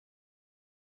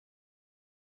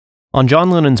On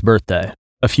John Lennon's birthday,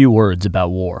 a few words about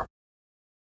war.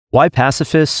 Why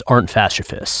pacifists aren't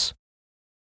fascists.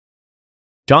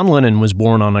 John Lennon was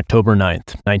born on October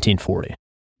 9th, 1940.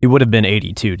 He would have been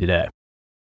 82 today.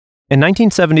 In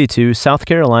 1972, South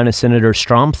Carolina Senator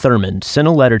Strom Thurmond sent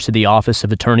a letter to the office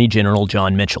of Attorney General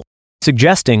John Mitchell,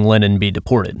 suggesting Lennon be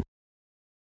deported.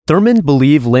 Thurmond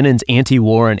believed Lennon's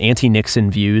anti-war and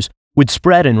anti-Nixon views would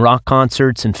spread in rock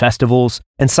concerts and festivals,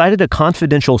 and cited a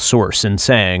confidential source in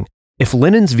saying, if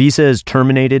Lennon's visa is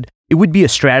terminated, it would be a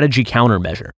strategy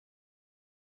countermeasure.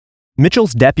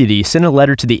 Mitchell's deputy sent a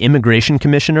letter to the Immigration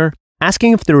Commissioner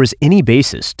asking if there was any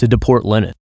basis to deport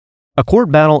Lennon. A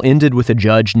court battle ended with a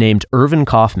judge named Irvin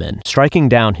Kaufman striking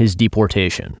down his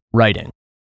deportation, writing,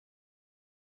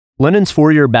 Lennon's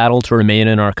 4-year battle to remain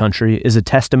in our country is a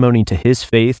testimony to his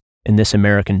faith in this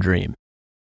American dream.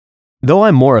 Though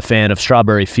I'm more a fan of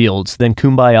Strawberry Fields than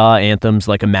Kumbaya anthems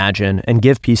like Imagine and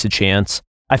Give Peace a Chance,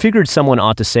 I figured someone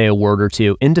ought to say a word or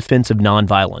two in defense of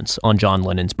nonviolence on John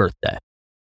Lennon's birthday.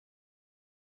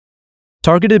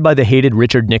 Targeted by the hated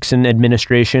Richard Nixon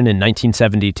administration in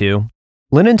 1972,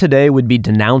 Lennon today would be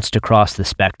denounced across the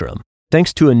spectrum,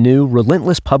 thanks to a new,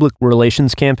 relentless public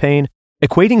relations campaign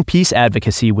equating peace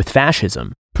advocacy with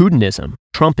fascism, Putinism,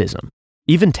 Trumpism,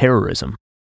 even terrorism.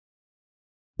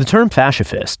 The term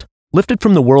fascist, lifted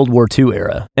from the World War II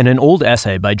era and an old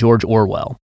essay by George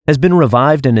Orwell, has been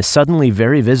revived and is suddenly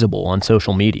very visible on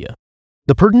social media.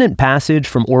 The pertinent passage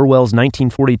from Orwell's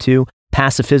 1942,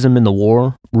 Pacifism in the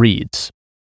War, reads,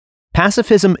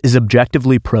 Pacifism is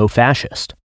objectively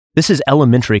pro-fascist. This is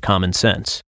elementary common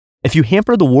sense. If you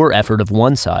hamper the war effort of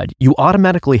one side, you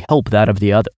automatically help that of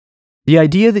the other. The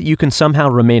idea that you can somehow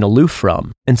remain aloof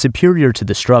from and superior to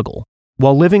the struggle,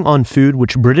 while living on food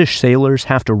which British sailors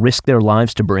have to risk their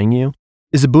lives to bring you,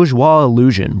 is a bourgeois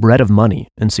illusion bred of money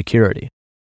and security.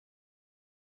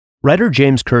 Writer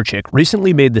James Kirchick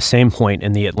recently made the same point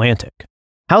in The Atlantic.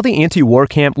 How the anti-war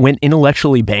camp went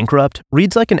intellectually bankrupt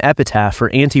reads like an epitaph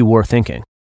for anti-war thinking.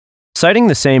 Citing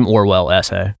the same Orwell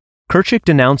essay, Kirchick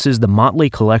denounces the motley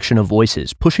collection of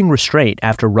voices pushing restraint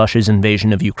after Russia's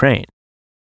invasion of Ukraine.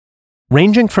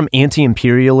 Ranging from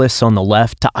anti-imperialists on the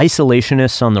left to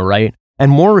isolationists on the right, and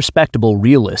more respectable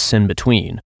realists in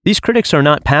between, these critics are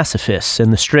not pacifists in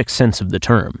the strict sense of the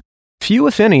term. Few,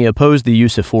 if any, oppose the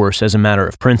use of force as a matter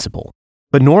of principle,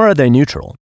 but nor are they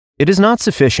neutral. It is not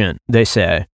sufficient, they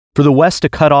say, for the West to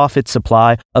cut off its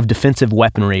supply of defensive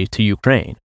weaponry to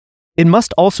Ukraine. It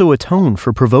must also atone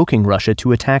for provoking Russia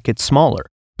to attack its smaller,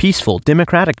 peaceful,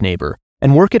 democratic neighbor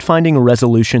and work at finding a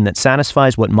resolution that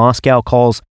satisfies what Moscow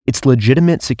calls its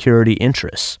legitimate security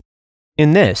interests.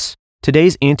 In this,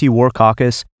 today's anti-war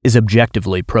caucus is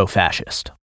objectively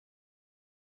pro-fascist.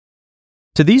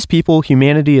 To these people,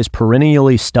 humanity is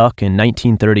perennially stuck in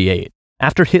 1938,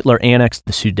 after Hitler annexed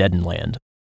the Sudetenland.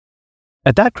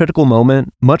 At that critical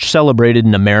moment, much celebrated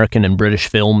in American and British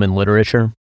film and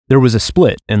literature, there was a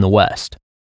split in the West.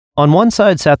 On one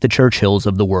side sat the Churchills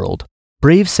of the world,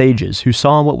 brave sages who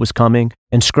saw what was coming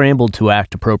and scrambled to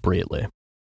act appropriately.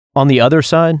 On the other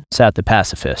side sat the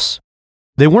pacifists.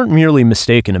 They weren't merely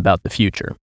mistaken about the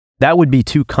future. That would be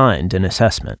too kind an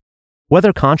assessment.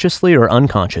 Whether consciously or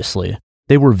unconsciously,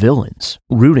 they were villains,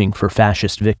 rooting for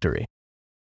fascist victory.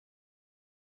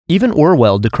 Even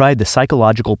Orwell decried the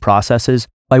psychological processes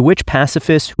by which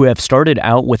pacifists who have started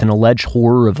out with an alleged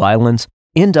horror of violence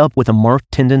end up with a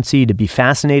marked tendency to be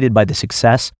fascinated by the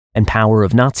success and power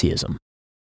of Nazism.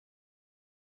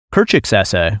 Kirchick's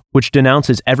essay, which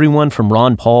denounces everyone from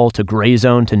Ron Paul to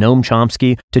Grayzone to Noam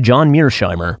Chomsky to John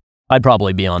Mearsheimer, I'd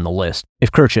probably be on the list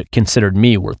if Kirchick considered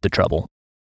me worth the trouble,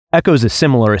 echoes a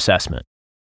similar assessment.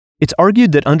 It's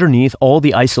argued that underneath all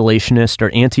the isolationist or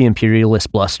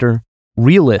anti-imperialist bluster,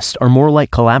 realists are more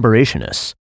like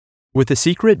collaborationists, with a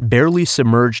secret, barely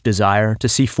submerged desire to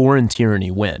see foreign tyranny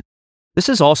win. This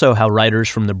is also how writers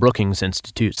from the Brookings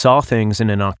Institute saw things in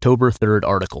an October 3rd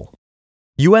article.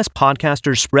 U.S.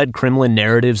 podcasters spread Kremlin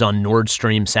narratives on Nord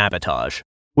Stream sabotage,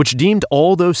 which deemed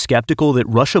all those skeptical that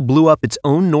Russia blew up its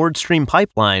own Nord Stream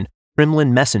pipeline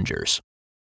Kremlin messengers.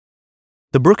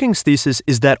 The Brookings thesis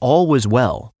is that all was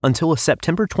well until a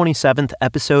September 27th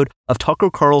episode of Tucker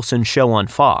Carlson's show on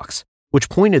Fox, which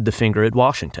pointed the finger at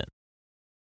Washington.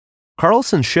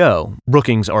 Carlson's show,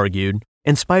 Brookings argued,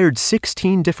 inspired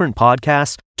 16 different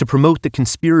podcasts to promote the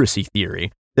conspiracy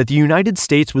theory that the United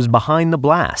States was behind the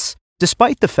blasts,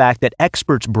 despite the fact that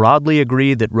experts broadly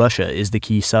agree that Russia is the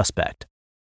key suspect.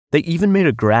 They even made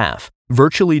a graph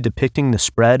virtually depicting the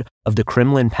spread of the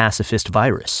Kremlin pacifist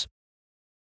virus.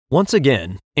 Once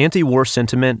again, anti-war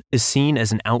sentiment is seen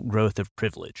as an outgrowth of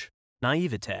privilege,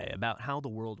 naivete about how the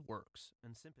world works,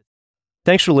 and sympathy.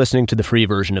 Thanks for listening to the free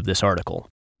version of this article.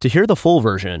 To hear the full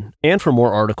version, and for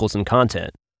more articles and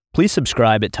content, please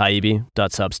subscribe at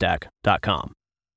taibbi.substack.com.